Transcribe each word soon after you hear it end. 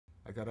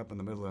I got up in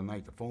the middle of the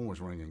night, the phone was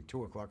ringing,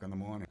 2 o'clock in the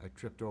morning. I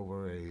tripped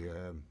over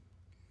a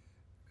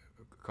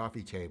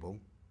coffee table,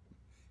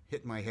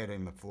 hit my head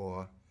in the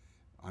floor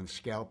on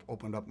scalp,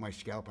 opened up my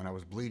scalp, and I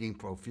was bleeding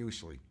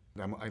profusely.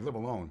 I live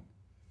alone,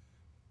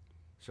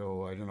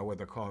 so I don't know what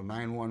to call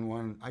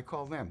 911. I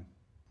called them.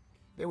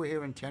 They were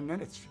here in 10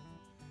 minutes.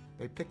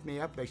 They picked me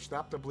up, they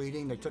stopped the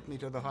bleeding, they took me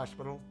to the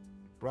hospital,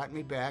 brought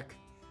me back,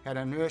 had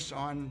a nurse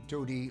on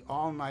duty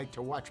all night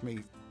to watch me,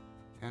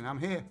 and I'm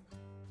here.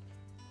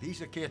 These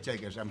are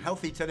caretakers. I'm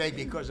healthy today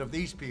because of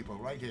these people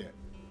right here.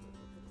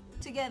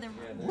 Together.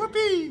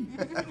 Whoopee!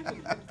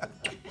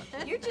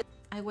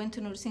 I went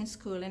to nursing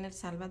school in El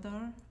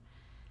Salvador,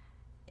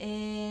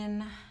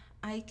 and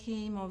I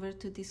came over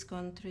to this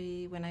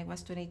country when I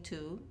was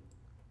 22,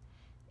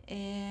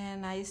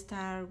 and I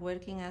started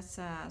working as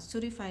a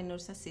certified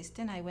nurse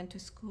assistant. I went to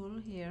school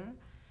here.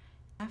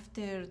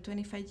 After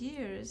 25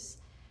 years,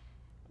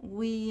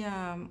 we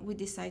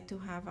decided to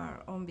have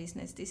our own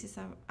business. This is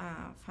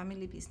a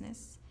family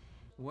business.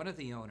 One of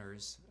the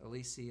owners,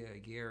 Alicia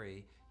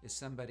Gary, is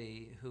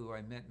somebody who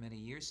I met many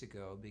years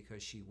ago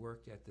because she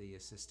worked at the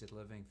assisted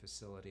living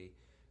facility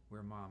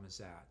where Mom is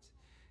at.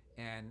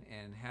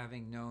 And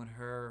having known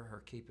her,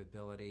 her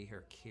capability,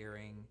 her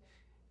caring,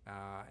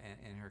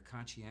 and her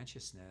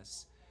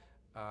conscientiousness,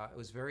 it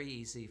was very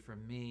easy for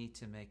me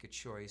to make a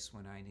choice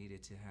when I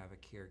needed to have a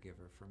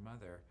caregiver for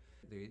Mother.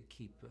 They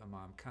keep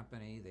Mom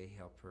company, they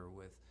help her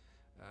with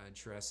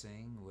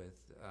dressing,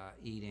 with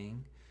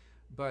eating,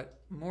 but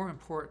more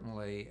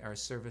importantly, are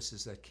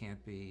services that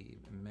can't be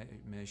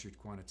measured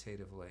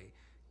quantitatively.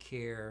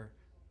 Care,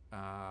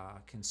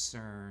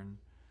 concern,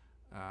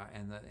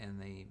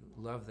 and the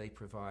love they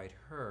provide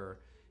her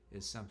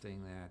is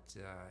something that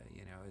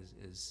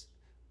is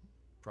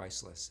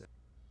priceless.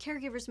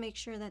 Caregivers make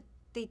sure that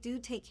they do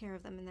take care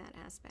of them in that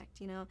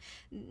aspect.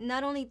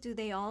 Not only do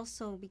they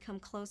also become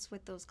close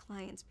with those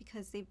clients,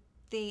 because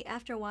they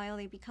after a while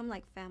they become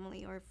like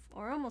family or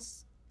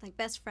almost like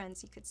best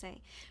friends, you could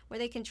say, where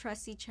they can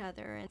trust each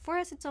other. And for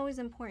us, it's always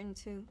important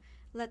to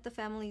let the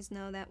families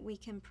know that we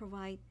can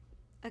provide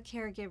a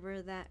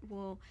caregiver that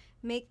will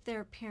make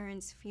their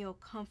parents feel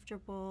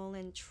comfortable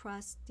and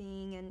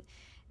trusting,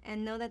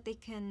 and know that they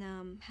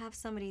can have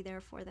somebody there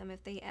for them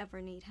if they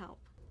ever need help.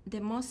 The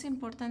most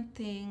important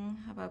thing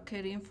about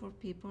caring for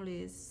people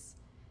is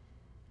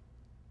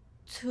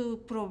to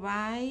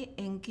provide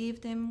and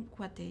give them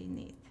what they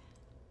need.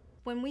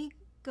 When we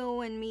go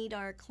and meet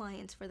our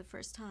clients for the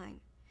first time,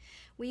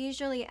 we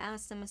usually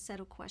ask them a set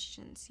of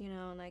questions,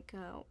 like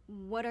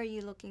what are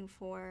you looking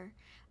for?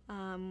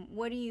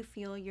 What do you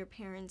feel your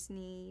parents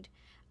need?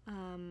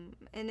 And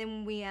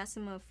then we ask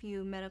them a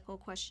few medical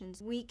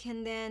questions. We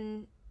can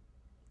then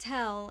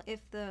tell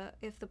if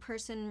the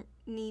person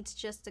needs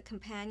just a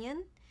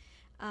companion,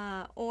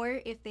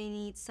 or if they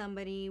need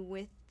somebody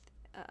with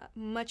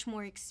much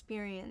more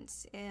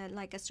experience,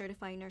 like a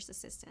certified nurse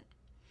assistant.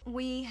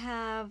 We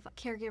have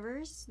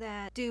caregivers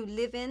that do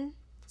live-in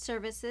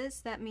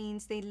services. That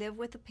means they live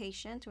with the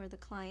patient or the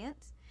client.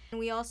 And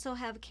we also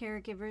have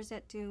caregivers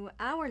that do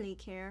hourly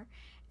care,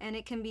 and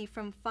it can be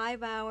from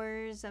 5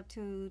 hours up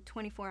to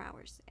 24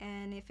 hours.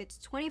 And if it's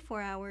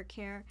 24-hour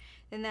care,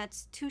 then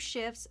that's 2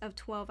 shifts of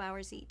 12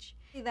 hours each.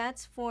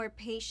 That's for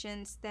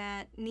patients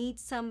that need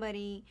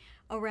somebody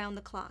around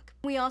the clock.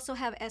 We also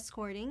have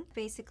escorting,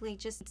 basically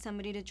just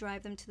somebody to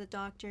drive them to the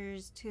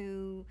doctors,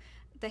 to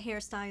the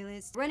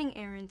hairstylist, running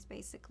errands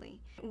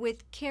basically.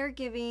 With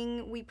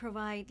caregiving, we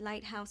provide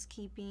light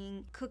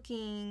housekeeping,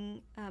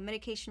 cooking,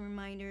 medication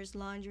reminders,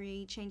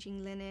 laundry,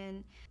 changing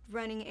linen,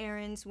 running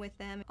errands with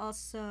them.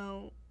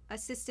 Also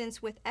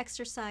assistance with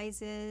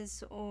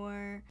exercises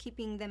or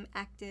keeping them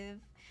active.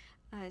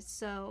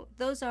 So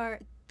those are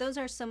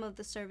some of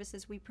the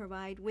services we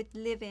provide with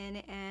live-in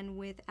and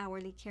with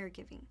hourly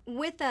caregiving.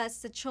 With us,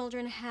 the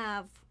children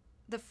have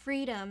the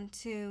freedom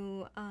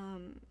to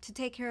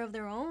take care of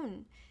their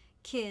own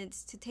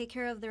kids, to take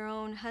care of their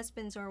own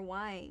husbands or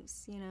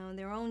wives,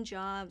 their own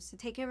jobs, to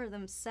take care of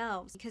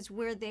themselves, because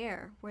we're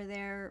there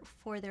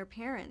for their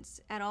parents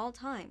at all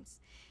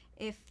times.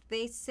 If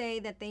they say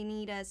that they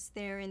need us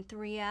there in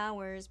 3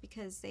 hours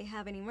because they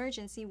have an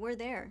emergency, we're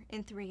there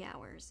in 3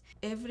 hours.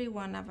 Every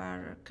one of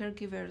our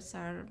caregivers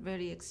are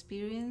very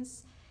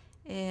experienced,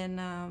 and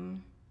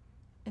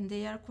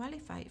they are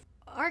qualified.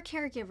 Our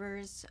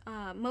caregivers,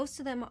 most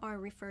of them are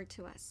referred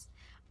to us,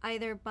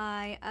 either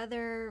by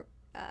other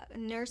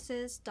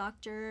nurses,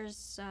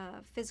 doctors,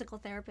 physical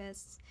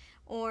therapists,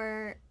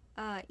 or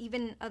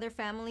even other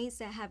families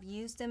that have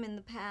used them in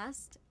the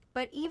past.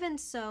 But even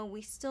so,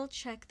 we still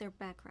check their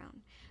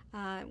background.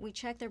 We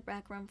check their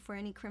background for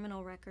any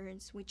criminal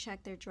records. We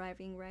check their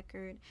driving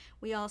record.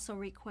 We also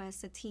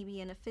request a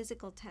TB and a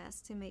physical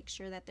test to make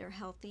sure that they're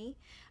healthy.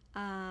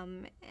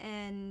 And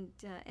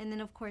then,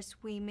 of course,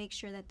 we make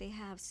sure that they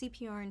have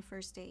CPR and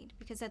first aid,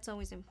 because that's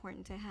always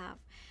important to have.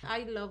 I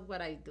love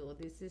what I do.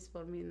 This is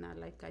for me not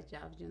like a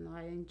job,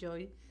 I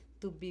enjoy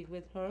to be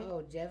with her.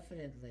 Oh,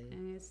 definitely.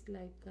 And it's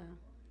like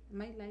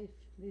my life.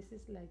 This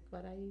is like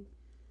what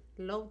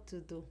love to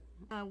do.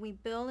 We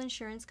bill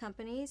insurance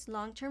companies,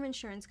 long-term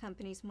insurance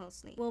companies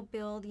mostly. We'll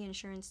bill the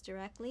insurance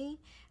directly,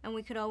 and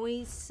we could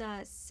always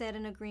set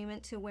an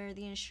agreement to where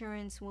the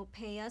insurance will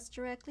pay us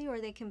directly, or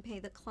they can pay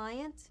the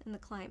client and the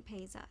client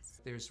pays us.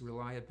 There's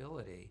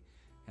reliability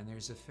and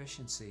there's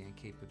efficiency and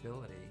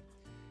capability,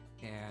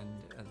 and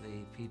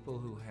the people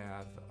who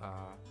have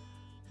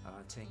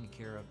taken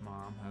care of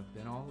Mom have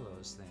been all of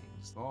those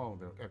things. Oh,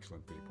 they're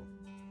excellent people.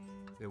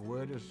 Their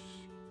word is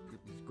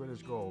as good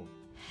as gold.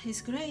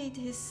 It's great.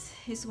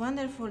 It's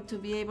wonderful to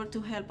be able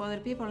to help other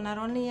people, not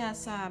only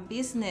as a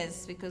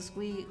business, because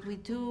we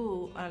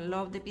do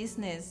love the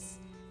business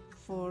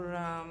for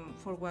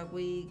what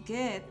we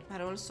get, but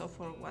also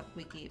for what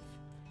we give.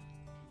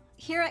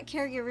 Here at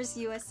Caregivers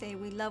USA,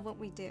 we love what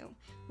we do.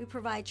 We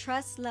provide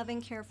trust, love,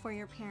 and care for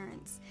your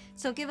parents.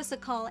 So give us a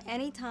call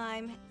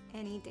anytime,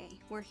 any day.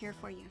 We're here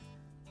for you.